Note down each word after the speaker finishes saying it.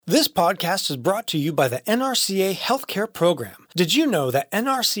This podcast is brought to you by the NRCA Healthcare Program. Did you know that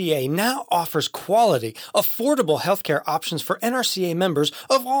NRCA now offers quality, affordable healthcare options for NRCA members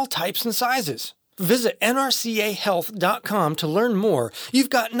of all types and sizes? Visit nrcahealth.com to learn more. You've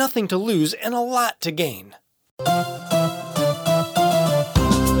got nothing to lose and a lot to gain.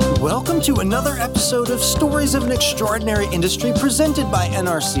 Welcome to another episode of Stories of an Extraordinary Industry presented by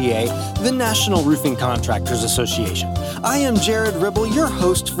NRCA, the National Roofing Contractors Association. I am Jared Ribble, your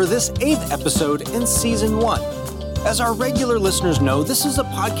host for this 8th episode in Season 1. As our regular listeners know, this is a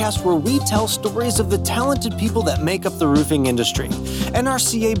podcast where we tell stories of the talented people that make up the roofing industry.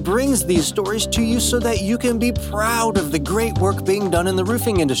 NRCA brings these stories to you so that you can be proud of the great work being done in the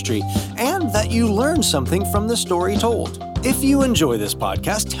roofing industry and that you learn something from the story told. If you enjoy this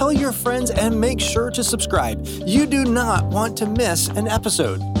podcast, tell your friends and make sure to subscribe. You do not want to miss an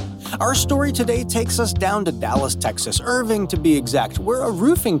episode. Our story today takes us down to Dallas, Texas, Irving to be exact, where a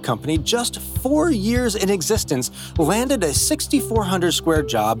roofing company just 4 years in existence landed a 6,400 square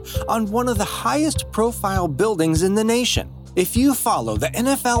job on one of the highest profile buildings in the nation. If you follow the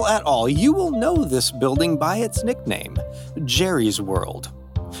NFL at all, you will know this building by its nickname, Jerry's World.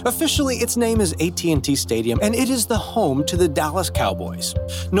 Officially, its name is AT&T Stadium, and it is the home to the Dallas Cowboys.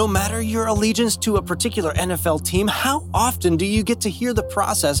 No matter your allegiance to a particular NFL team, how often do you get to hear the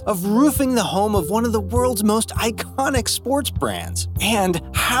process of roofing the home of one of the world's most iconic sports brands? And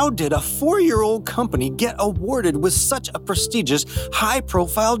how did a 4-year-old company get awarded with such a prestigious,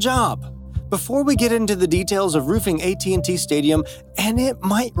 high-profile job? Before we get into the details of roofing AT&T Stadium, and it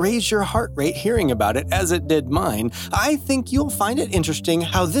might raise your heart rate hearing about it as it did mine, I think you'll find it interesting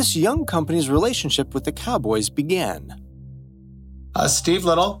how this young company's relationship with the Cowboys began. Steve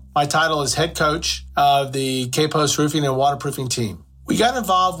Little. My title is head coach of the K-Post Roofing and Waterproofing team. We got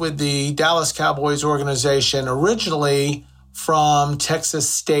involved with the Dallas Cowboys organization originally from Texas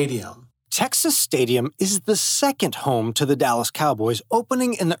Stadium. Texas Stadium is the second home to the Dallas Cowboys,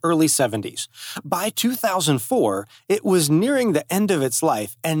 opening in the early 70s. By 2004, it was nearing the end of its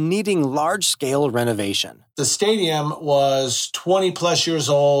life and needing large-scale renovation. The stadium was 20-plus years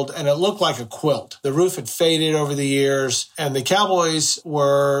old, and it looked like a quilt. The roof had faded over the years, and the Cowboys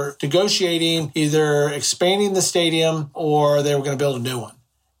were negotiating either expanding the stadium or they were going to build a new one.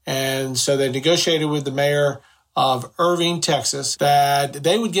 And so they negotiated with the mayor of Irving, Texas, that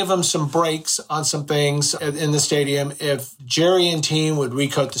they would give them some breaks on some things in the stadium if Jerry and team would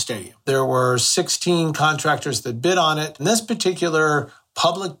recoat the stadium. There were 16 contractors that bid on it. In this particular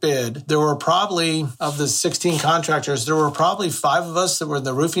public bid, there were probably, of the 16 contractors, there were probably 5 of us that were in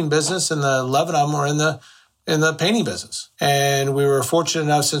the roofing business and the 11 of them were in the painting business. And we were fortunate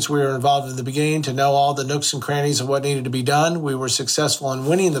enough, since we were involved in the beginning, to know all the nooks and crannies of what needed to be done. We were successful in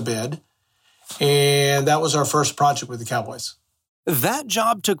winning the bid. And that was our first project with the Cowboys. That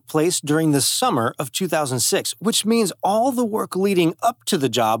job took place during the summer of 2006, which means all the work leading up to the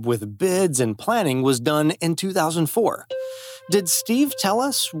job with bids and planning was done in 2004. Did Steve tell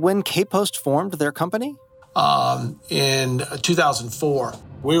us when K-Post formed their company? In 2004.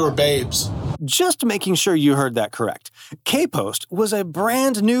 We were babes. Just making sure you heard that correct. K-Post was a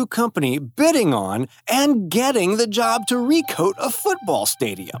brand new company bidding on and getting the job to recoat a football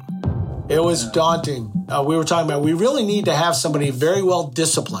stadium. It was daunting. We were talking about, we really need to have somebody very well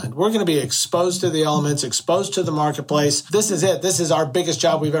disciplined. We're going to be exposed to the elements, exposed to the marketplace. This is it. This is our biggest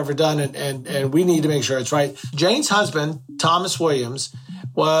job we've ever done, and we need to make sure it's right. Jane's husband, Thomas Williams,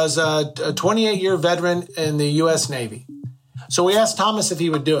 was a 28-year veteran in the U.S. Navy. So we asked Thomas if he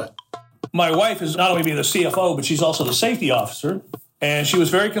would do it. My wife is not only the CFO, but she's also the safety officer. And she was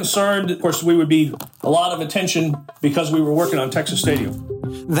very concerned. Of course, we would be a lot of attention because we were working on Texas Stadium.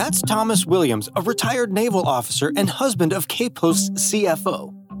 That's Thomas Williams, a retired naval officer and husband of K-Post's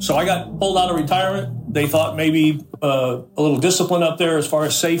CFO. So I got pulled out of retirement. They thought maybe a little discipline up there as far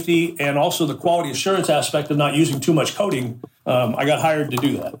as safety and also the quality assurance aspect of not using too much coating. I got hired to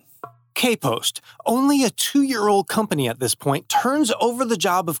do that. K-Post, only a 2-year-old company at this point, turns over the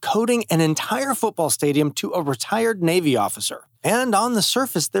job of coating an entire football stadium to a retired Navy officer. And on the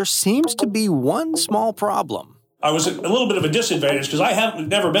surface, there seems to be one small problem. I was a little bit of a disadvantage because I have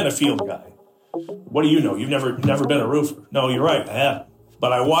never been a field guy. What do you know? You've never been a roofer. No, you're right, I haven't.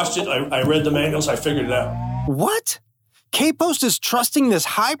 But I watched it, I read the manuals, I figured it out. What? K-Post is trusting this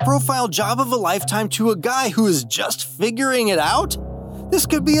high-profile job of a lifetime to a guy who is just figuring it out? This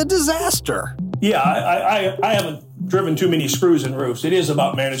could be a disaster. Yeah, I haven't driven too many screws in roofs. It is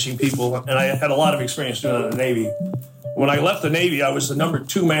about managing people, and I had a lot of experience doing it in the Navy. When I left the Navy, I was the number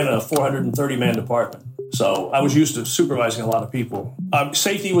 2 man in a 430-man department. So I was used to supervising a lot of people.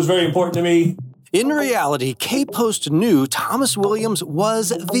 Safety was very important to me. In reality, K-Post knew Thomas Williams was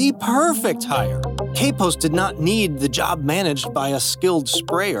the perfect hire. K-Post did not need the job managed by a skilled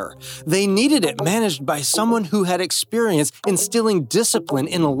sprayer. They needed it managed by someone who had experience instilling discipline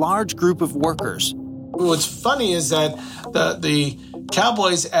in a large group of workers. What's funny is that the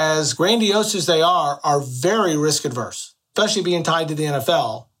Cowboys, as grandiose as they are very risk adverse, especially being tied to the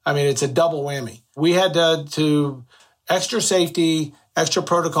NFL. I mean, it's a double whammy. We had to extra safety, extra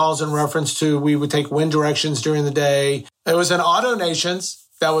protocols in reference to we would take wind directions during the day. There was an AutoNations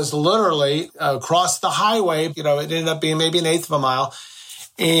that was literally across the highway. It ended up being maybe an eighth of a mile.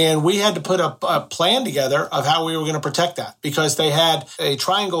 And we had to put a plan together of how we were going to protect that because they had a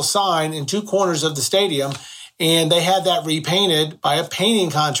triangle sign in two corners of the stadium, and they had that repainted by a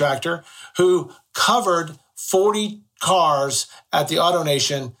painting contractor who covered 40 cars at the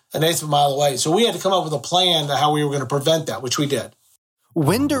AutoNation an eighth of a mile away. So we had to come up with a plan to how we were going to prevent that, which we did.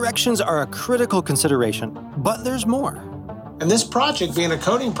 Wind directions are a critical consideration, but there's more. And this project, being a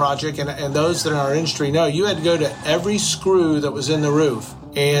coating project, and those that are in our industry know, you had to go to every screw that was in the roof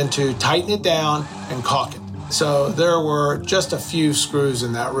and to tighten it down and caulk it. So there were just a few screws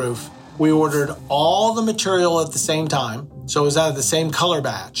in that roof. We ordered all the material at the same time, so it was out of the same color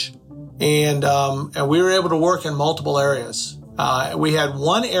batch. And we were able to work in multiple areas. We had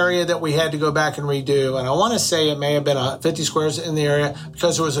one area that we had to go back and redo, and I want to say it may have been 50 squares in the area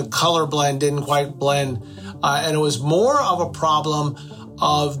because there was a color blend, didn't quite blend. And it was more of a problem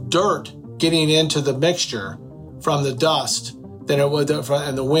of dirt getting into the mixture from the dust than it was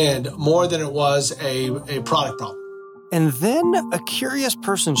and the wind, more than it was a product problem. And then a curious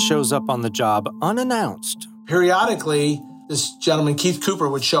person shows up on the job unannounced. Periodically, this gentleman, Keith Cooper,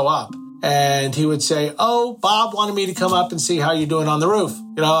 would show up. And he would say, "Oh, Bob wanted me to come up and see how you're doing on the roof.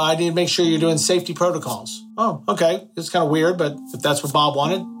 I need to make sure you're doing safety protocols." Oh, okay. It's kind of weird, but if that's what Bob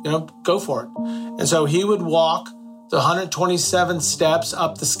wanted, go for it. And so he would walk the 127 steps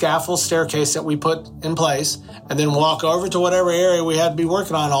up the scaffold staircase that we put in place, and then walk over to whatever area we had to be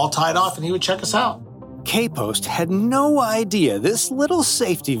working on, all tied off, and he would check us out. K-Post had no idea this little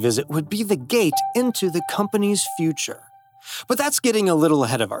safety visit would be the gate into the company's future. But that's getting a little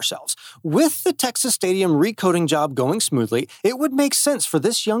ahead of ourselves. With the Texas Stadium recoating job going smoothly, it would make sense for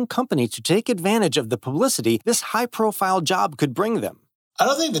this young company to take advantage of the publicity this high-profile job could bring them. I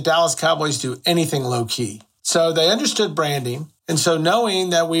don't think the Dallas Cowboys do anything low-key. So they understood branding. And so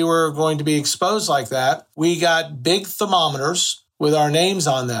knowing that we were going to be exposed like that, we got big thermometers with our names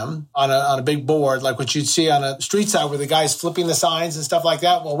on them on a big board, like what you'd see on a street side where the guy's flipping the signs and stuff like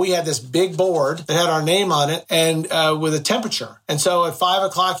that. Well, we had this big board that had our name on it and with a temperature. And so at 5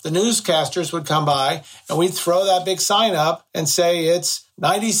 o'clock, the newscasters would come by and we'd throw that big sign up and say, "It's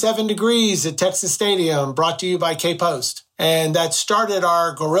 97 degrees at Texas Stadium, brought to you by K-Post." And that started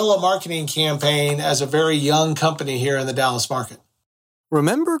our guerrilla marketing campaign as a very young company here in the Dallas market.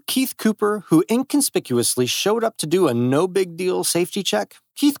 Remember Keith Cooper, who inconspicuously showed up to do a no-big-deal safety check?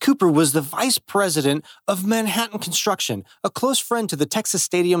 Keith Cooper was the vice president of Manhattan Construction, a close friend to the Texas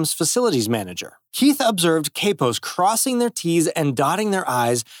Stadium's facilities manager. Keith observed K-Post crossing their T's and dotting their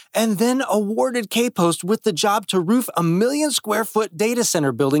I's, and then awarded K-Post with the job to roof a 1 million-square-foot data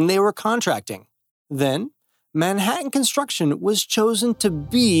center building they were contracting. Then, Manhattan Construction was chosen to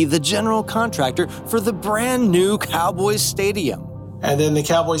be the general contractor for the brand-new Cowboys Stadium. And then the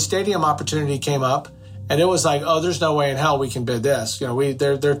Cowboys Stadium opportunity came up, and it was like, oh, there's no way in hell we can bid this.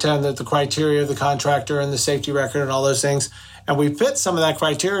 They're telling the criteria of the contractor and the safety record and all those things. And we fit some of that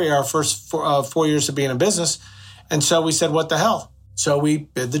criteria our first 4 years of being in business. And so we said, what the hell? So we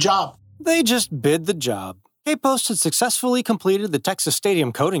bid the job. They just bid the job. K-Post had successfully completed the Texas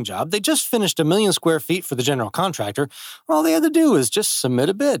Stadium coating job. They just finished 1 million square feet for the general contractor. All they had to do was just submit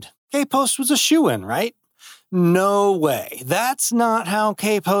a bid. K-Post was a shoo-in, right? No way. That's not how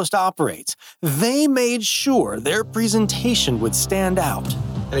K-Post operates. They made sure their presentation would stand out.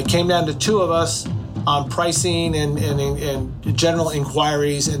 And it came down to two of us on pricing and general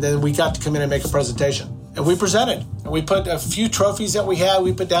inquiries, and then we got to come in and make a presentation. And we presented. And we put a few trophies that we had.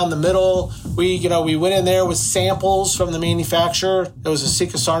 We put down the middle. We went in there with samples from the manufacturer. It was a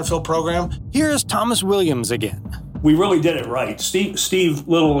Sika Sarnfield program. Here's Thomas Williams again. We really did it right. Steve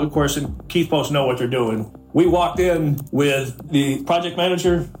Little, of course, and Keith Post know what they're doing. We walked in with the project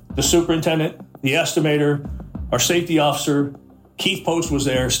manager, the superintendent, the estimator, our safety officer. Keith Post was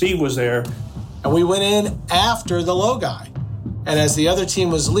there. Steve was there. And we went in after the low guy. And as the other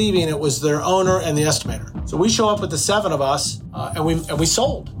team was leaving, it was their owner and the estimator. So we show up with the 7 of us, and we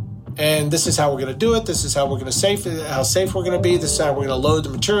sold. And this is how we're going to do it. This is how we're going to how safe we're going to be. This is how we're going to load the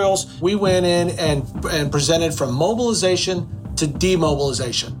materials. We went in and presented from mobilization to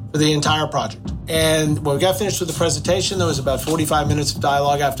demobilization for the entire project. And when we got finished with the presentation, there was about 45 minutes of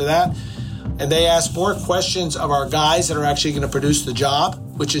dialogue after that. And they asked more questions of our guys that are actually going to produce the job,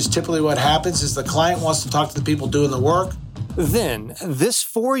 which is typically what happens is the client wants to talk to the people doing the work. Then, this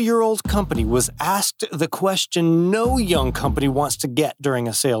 4-year-old company was asked the question no young company wants to get during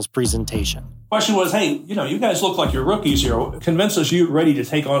a sales presentation. Question was, hey, you guys look like you're rookies here. Convince us you're ready to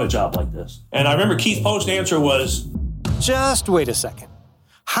take on a job like this. And I remember Keith Post's answer was, just wait a second.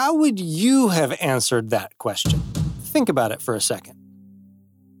 How would you have answered that question? Think about it for a second.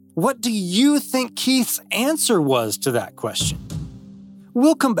 What do you think Keith's answer was to that question?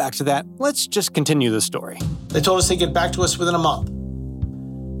 We'll come back to that. Let's just continue the story. They told us they'd get back to us within a month.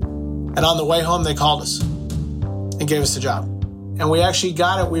 And on the way home, they called us and gave us the job. And we actually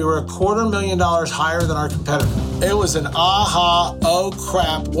got it. We were $250,000 higher than our competitor. It was an aha, oh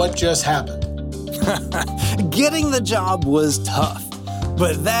crap, what just happened? Getting the job was tough,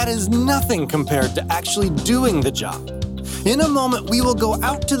 but that is nothing compared to actually doing the job. In a moment, we will go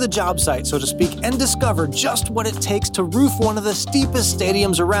out to the job site, so to speak, and discover just what it takes to roof one of the steepest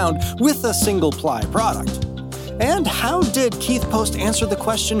stadiums around with a single-ply product. And how did Keith Post answer the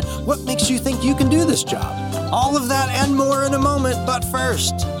question, what makes you think you can do this job? All of that and more in a moment, but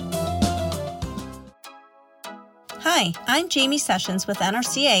first. Hi, I'm Jamie Sessions with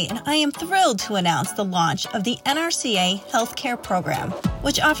NRCA, and I am thrilled to announce the launch of the NRCA Healthcare Program,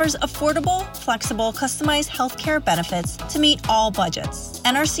 which offers affordable, flexible, customized healthcare benefits to meet all budgets.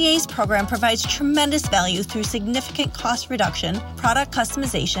 NRCA's program provides tremendous value through significant cost reduction, product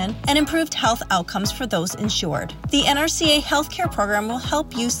customization, and improved health outcomes for those insured. The NRCA Healthcare Program will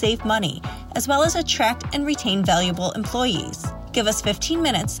help you save money, as well as attract and retain valuable employees. Give us 15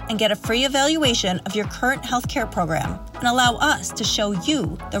 minutes and get a free evaluation of your current healthcare program and allow us to show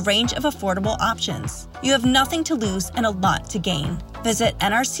you the range of affordable options. You have nothing to lose and a lot to gain. Visit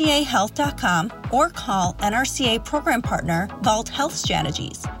nrcahealth.com or call NRCA program partner Vault Health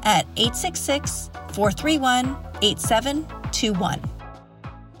Strategies at 866-431-8721.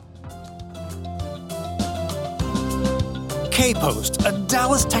 K-Post, a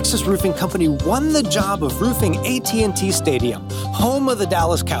Dallas, Texas roofing company, won the job of roofing AT&T Stadium, home of the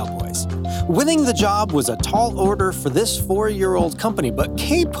Dallas Cowboys. Winning the job was a tall order for this 4-year-old company, but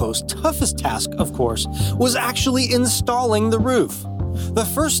K-Post's toughest task, of course, was actually installing the roof. The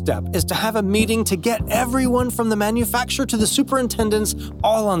first step is to have a meeting to get everyone from the manufacturer to the superintendents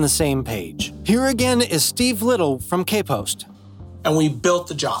all on the same page. Here again is Steve Little from K-Post. And we built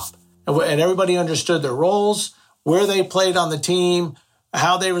the job. And everybody understood their roles, where they played on the team,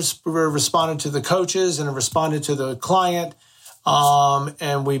 how they responded to the coaches and responded to the client.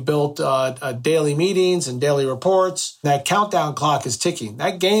 And we built daily meetings and daily reports. That countdown clock is ticking.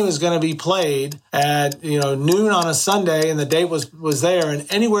 That game is going to be played at noon on a Sunday, and the date was there. And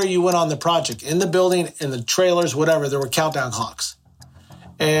anywhere you went on the project, in the building, in the trailers, whatever, there were countdown clocks.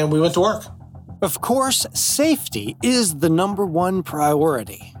 And we went to work. Of course, safety is the number one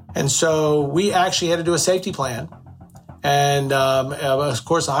priority. And so we actually had to do a safety plan. And, of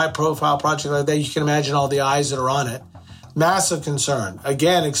course, a high-profile project like that, you can imagine all the eyes that are on it. Massive concern.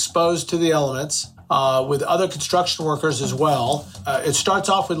 Again, exposed to the elements with other construction workers as well. It starts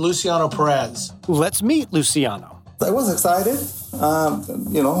off with Luciano Perez. Let's meet Luciano. I was excited. This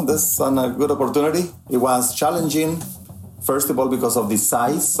is a good opportunity. It was challenging, first of all, because of the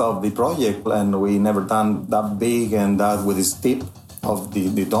size of the project. And we never done that big and that with the steep of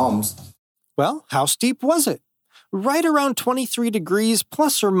the domes. Well, how steep was it? Right around 23 degrees,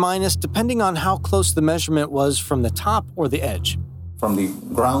 plus or minus, depending on how close the measurement was from the top or the edge. From the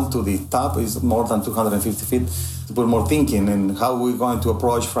ground to the top is more than 250 feet. To put more thinking in how we're going to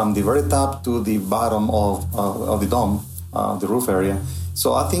approach from the very top to the bottom of the dome, the roof area.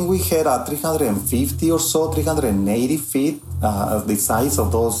 So I think we had 350 or so, 380 feet, the size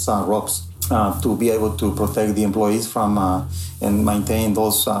of those ropes. To be able to protect the employees from and maintain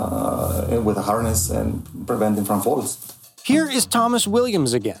those with a harness and prevent them from falls. Here is Thomas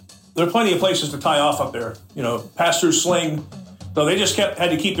Williams again. There are plenty of places to tie off up there. Pass through sling. So they just had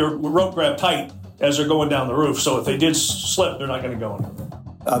to keep their rope grab tight as they're going down the roof. So if they did slip, they're not going to go anywhere.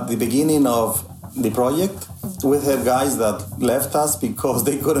 At the beginning of the project, we had guys that left us because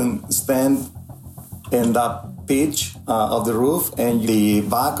they couldn't stand in that pitch of the roof, and the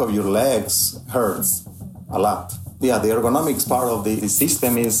back of your legs hurts a lot. Yeah, the ergonomics part of the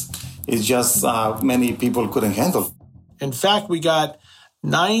system is just many people couldn't handle. In fact, we got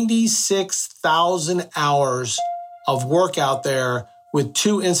 96,000 hours of work out there with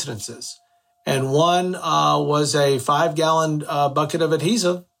 2 incidences. And one was a 5-gallon bucket of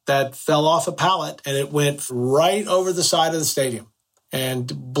adhesive that fell off a pallet, and it went right over the side of the stadium.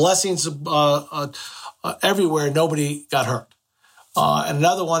 And blessings everywhere, nobody got hurt. And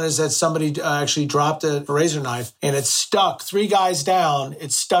another one is that somebody actually dropped a razor knife and it stuck, 3 guys down,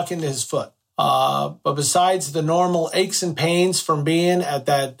 it stuck into his foot. But besides the normal aches and pains from being at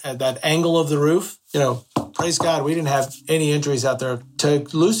that angle of the roof, praise God, we didn't have any injuries out there. To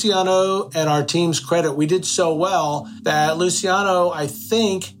Luciano and our team's credit, we did so well that Luciano, I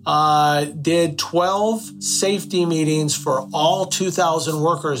think, did 12 safety meetings for all 2,000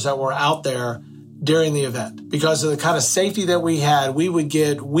 workers that were out there during the event. Because of the kind of safety that we had, we would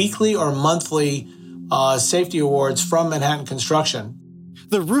get weekly or monthly safety awards from Manhattan Construction.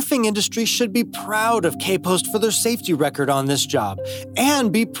 The roofing industry should be proud of K-Post for their safety record on this job, and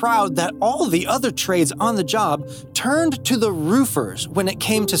be proud that all the other trades on the job turned to the roofers when it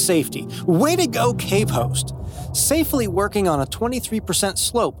came to safety. Way to go, K-Post! Safely working on a 23%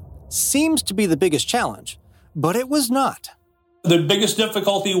 slope seems to be the biggest challenge, but it was not. The biggest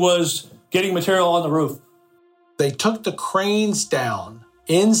difficulty was getting material on the roof. They took the cranes down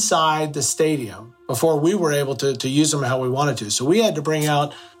inside the stadium before we were able to use them how we wanted to. So we had to bring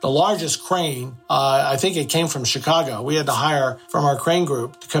out the largest crane. I think it came from Chicago. We had to hire from our crane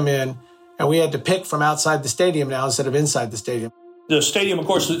group to come in, and we had to pick from outside the stadium now instead of inside the stadium. The stadium, of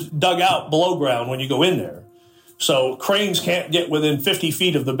course, is dug out below ground when you go in there. So cranes can't get within 50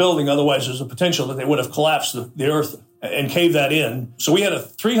 feet of the building. Otherwise, there's a potential that they would have collapsed the earth and caved that in. So we had a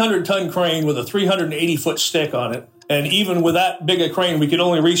 300-ton crane with a 380-foot stick on it. And even with that big a crane, we could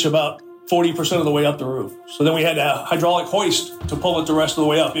only reach about 40% of the way up the roof. So then we had a hydraulic hoist to pull it the rest of the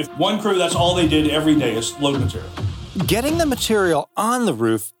way up. If one crew, that's all they did every day is load material. Getting the material on the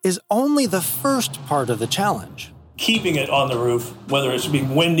roof is only the first part of the challenge. Keeping it on the roof, whether it's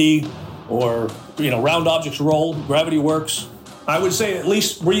being windy or, round objects roll, gravity works. I would say at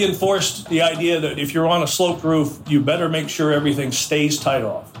least reinforced the idea that if you're on a sloped roof, you better make sure everything stays tied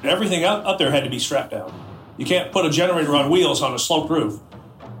off. Everything up there had to be strapped down. You can't put a generator on wheels on a sloped roof.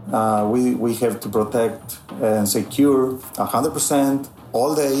 We have to protect and secure 100%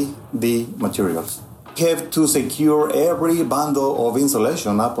 all day the materials. We have to secure every bundle of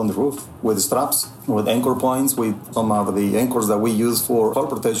insulation up on the roof with straps, with anchor points, with some of the anchors that we use for fall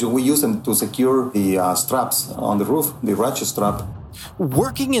protection. We use them to secure the straps on the roof, the ratchet strap.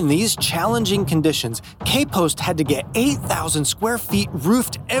 Working in these challenging conditions, K-Post had to get 8,000 square feet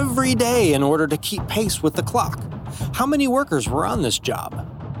roofed every day in order to keep pace with the clock. How many workers were on this job?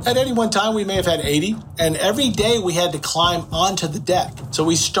 At any one time, we may have had 80, and every day we had to climb onto the deck. So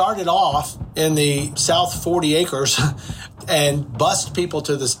we started off in the south 40 acres and bussed people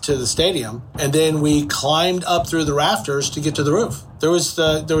to the stadium, and then we climbed up through the rafters to get to the roof. There was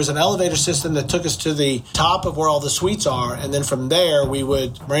an elevator system that took us to the top of where all the suites are, and then from there we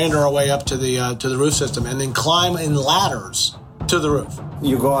would meander our way up to the roof system, and then climb in ladders to the roof.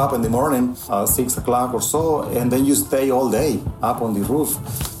 You go up in the morning, 6 o'clock or so, and then you stay all day up on the roof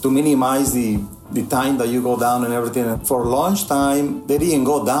to minimize the time that you go down and everything. For lunchtime, they didn't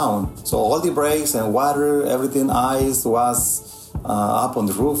go down. So all the breaks and water, everything, ice was up on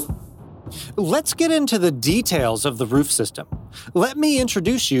the roof. Let's get into the details of the roof system. Let me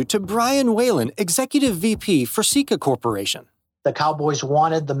introduce you to Brian Whalen, Executive VP for Sika Corporation. The Cowboys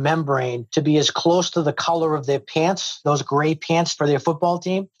wanted the membrane to be as close to the color of their pants, those gray pants for their football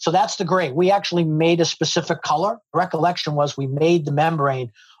team. So that's the gray. We actually made a specific color. Recollection was we made the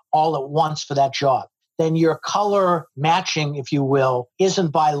membrane all at once for that job. Then your color matching, if you will,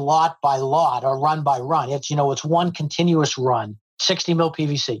 isn't by lot or run by run. It's one continuous run, 60 mil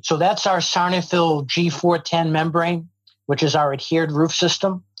PVC. So that's our Sarnafil G410 membrane, which is our adhered roof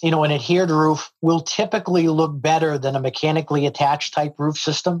system. An adhered roof will typically look better than a mechanically attached type roof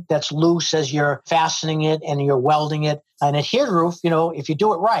system that's loose as you're fastening it and you're welding it. An adhered roof, if you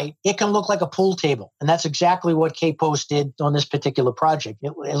do it right, it can look like a pool table. And that's exactly what K-Post did on this particular project.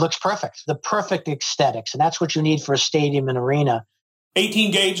 It looks perfect, the perfect aesthetics. And that's what you need for a stadium and arena.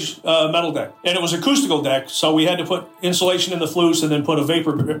 18-gauge metal deck. And it was acoustical deck, so we had to put insulation in the flues and then put a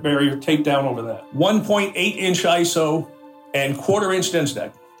vapor barrier tape down over that. 1.8-inch ISO and quarter-inch dense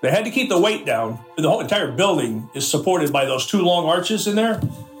deck. They had to keep the weight down. The whole entire building is supported by those 2 long arches in there.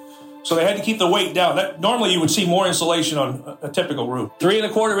 So they had to keep the weight down. Normally you would see more insulation on a typical roof. 3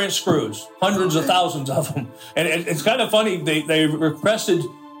 1/4-inch screws, hundreds of thousands of them. And it's kind of funny, they requested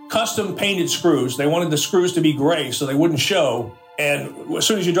custom painted screws. They wanted the screws to be gray so they wouldn't show. And as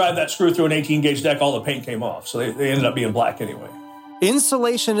soon as you drive that screw through an 18-gauge deck, all the paint came off. So they ended up being black anyway.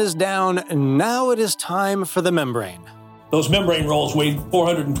 Insulation is down, and now it is time for the membrane. Those membrane rolls weighed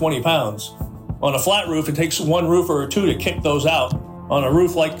 420 pounds. On a flat roof, it takes 1 roofer or 2 to kick those out. On a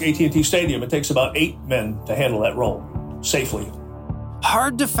roof like AT&T Stadium, it takes about 8 men to handle that roll safely.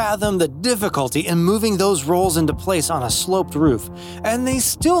 Hard to fathom the difficulty in moving those rolls into place on a sloped roof, and they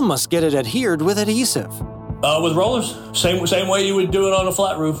still must get it adhered with adhesive. With rollers, same way you would do it on a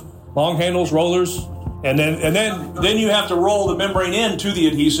flat roof. Long handles, rollers, and then you have to roll the membrane into the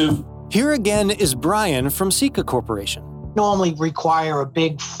adhesive. Here again is Brian from Sika Corporation. Normally require a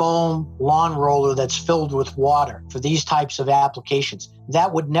big foam lawn roller that's filled with water for these types of applications.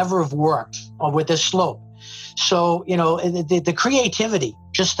 That would never have worked with this slope. So, the creativity,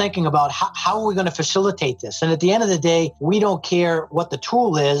 just thinking about how are we going to facilitate this? And at the end of the day, we don't care what the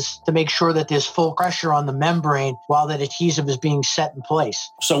tool is to make sure that there's full pressure on the membrane while that adhesive is being set in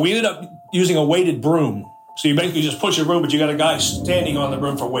place. So we ended up using a weighted broom. So you basically just push a broom, but you got a guy standing on the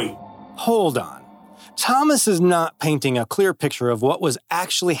broom for weight. Hold on. Thomas is not painting a clear picture of what was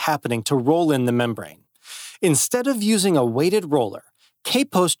actually happening to roll in the membrane. Instead of using a weighted roller,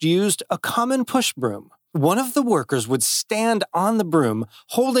 K-Post used a common push broom. One of the workers would stand on the broom,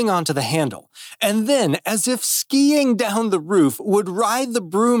 holding onto the handle, and then, as if skiing down the roof, would ride the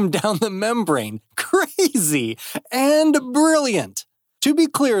broom down the membrane. Crazy and brilliant. To be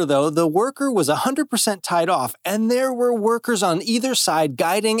clear, though, the worker was 100% tied off, and there were workers on either side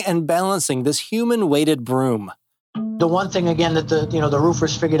guiding and balancing this human-weighted broom. The one thing, again, that the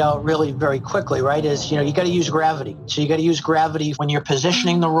roofers figured out really very quickly, right, is, you got to use gravity. So you got to use gravity when you're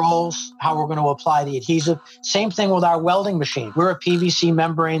positioning the rolls, how we're going to apply the adhesive. Same thing with our welding machine. We're a PVC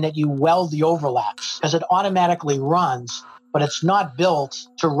membrane that you weld the overlaps because it automatically runs, but it's not built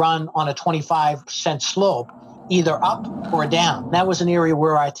to run on a 25% slope, either up or down. That was an area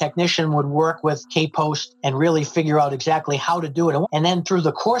where our technician would work with K-Post and really figure out exactly how to do it. And then through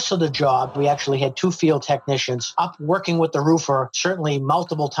the course of the job, we actually had 2 field technicians up working with the roofer, certainly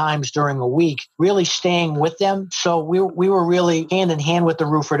multiple times during a week, really staying with them. So we were really hand in hand with the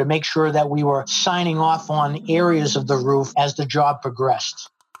roofer to make sure that we were signing off on areas of the roof as the job progressed.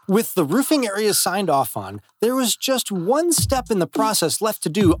 With the roofing areas signed off on, there was just one step in the process left to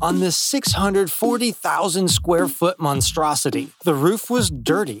do on this 640,000 square foot monstrosity. The roof was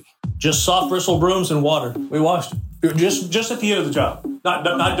dirty. Just soft bristle brooms and water. We washed it. Just at the end of the job.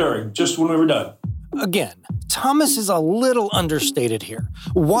 Not during, just when we were done. Again, Thomas is a little understated here.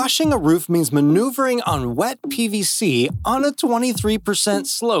 Washing a roof means maneuvering on wet PVC on a 23%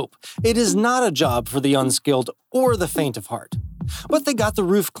 slope. It is not a job for the unskilled or the faint of heart. But they got the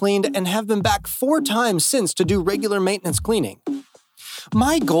roof cleaned and have been back 4 times since to do regular maintenance cleaning.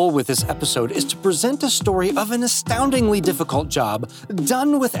 My goal with this episode is to present a story of an astoundingly difficult job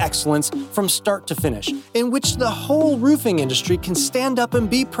done with excellence from start to finish, in which the whole roofing industry can stand up and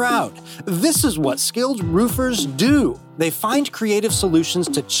be proud. This is what skilled roofers do. They find creative solutions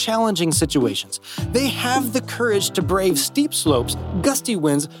to challenging situations. They have the courage to brave steep slopes, gusty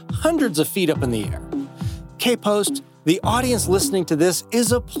winds, hundreds of feet up in the air. K-Post, the audience listening to this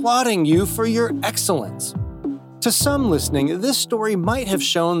is applauding you for your excellence. To some listening, this story might have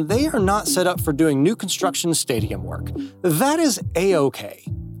shown they are not set up for doing new construction stadium work. That is A-OK.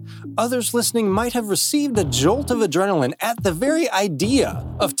 Others listening might have received a jolt of adrenaline at the very idea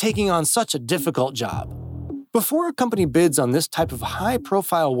of taking on such a difficult job. Before a company bids on this type of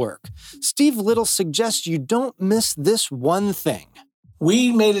high-profile work, Steve Little suggests you don't miss this one thing.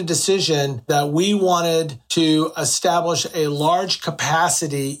 We made a decision that we wanted to establish a large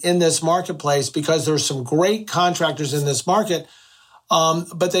capacity in this marketplace because there's some great contractors in this market,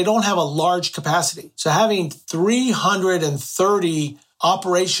 but they don't have a large capacity. So having 330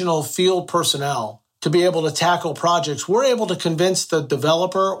 operational field personnel to be able to tackle projects, we're able to convince the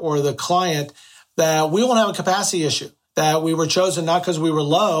developer or the client that we won't have a capacity issue, that we were chosen not because we were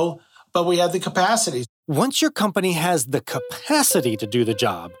low, but we had the capacity. Once your company has the capacity to do the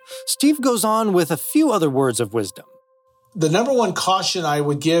job, Steve goes on with a few other words of wisdom. The number one caution I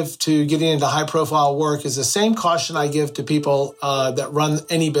would give to getting into high-profile work is the same caution I give to people that run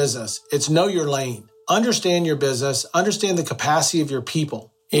any business. It's know your lane. Understand your business, understand the capacity of your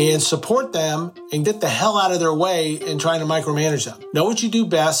people, and support them and get the hell out of their way in trying to micromanage them. Know what you do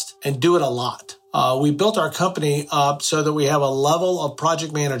best and do it a lot. We built our company up so that we have a level of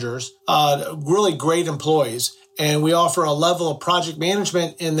project managers, really great employees, and we offer a level of project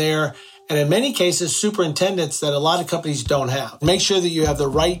management in there, and in many cases, superintendents that a lot of companies don't have. Make sure that you have the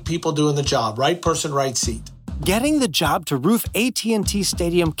right people doing the job, right person, right seat. Getting the job to roof AT&T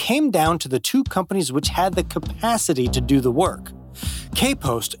Stadium came down to the 2 companies which had the capacity to do the work.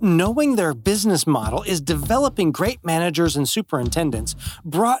 K-Post, knowing their business model is developing great managers and superintendents,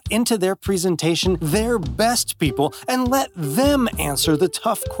 brought into their presentation their best people and let them answer the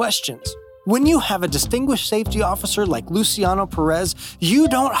tough questions. When you have a distinguished safety officer like Luciano Perez, you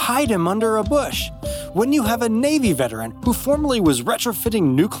don't hide him under a bush. When you have a Navy veteran who formerly was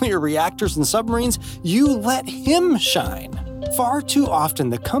retrofitting nuclear reactors and submarines, you let him shine. Far too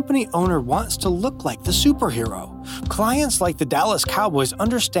often, the company owner wants to look like the superhero. Clients like the Dallas Cowboys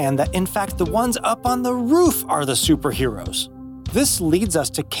understand that, in fact, the ones up on the roof are the superheroes. This leads us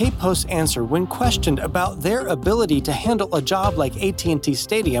to K-Post's answer when questioned about their ability to handle a job like AT&T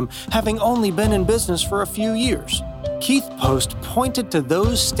Stadium, having only been in business for a few years. Keith Post pointed to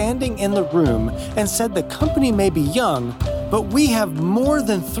those standing in the room and said the company may be young, but we have more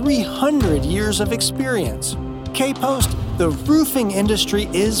than 300 years of experience. K-Post, the roofing industry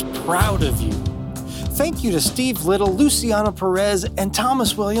is proud of you. Thank you to Steve Little, Luciano Perez, and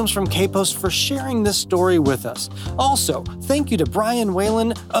Thomas Williams from K-Post for sharing this story with us. Also, thank you to Brian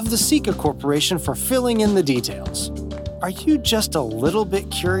Whalen of the Sika Corporation for filling in the details. Are you just a little bit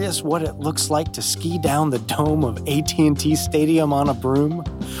curious what it looks like to ski down the dome of AT&T Stadium on a broom?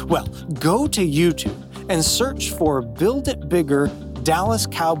 Well, go to YouTube and search for Build It Bigger Dallas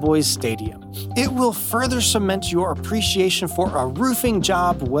Cowboys Stadium. It will further cement your appreciation for a roofing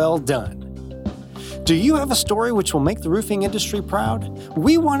job well done. Do you have a story which will make the roofing industry proud?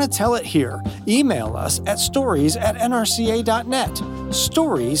 We want to tell it here. Email us at stories@nrca.net.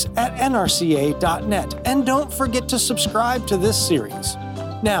 stories@nrca.net. And don't forget to subscribe to this series.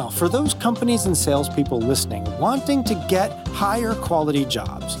 Now, for those companies and salespeople listening wanting to get higher quality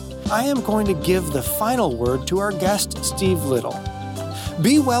jobs, I am going to give the final word to our guest, Steve Little.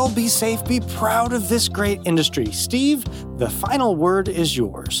 Be well, be safe, be proud of this great industry. Steve, the final word is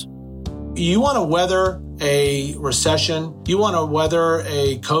yours. You want to weather a recession, you want to weather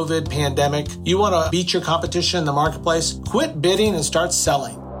a COVID pandemic, you want to beat your competition in the marketplace, quit bidding and start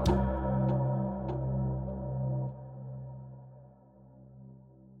selling.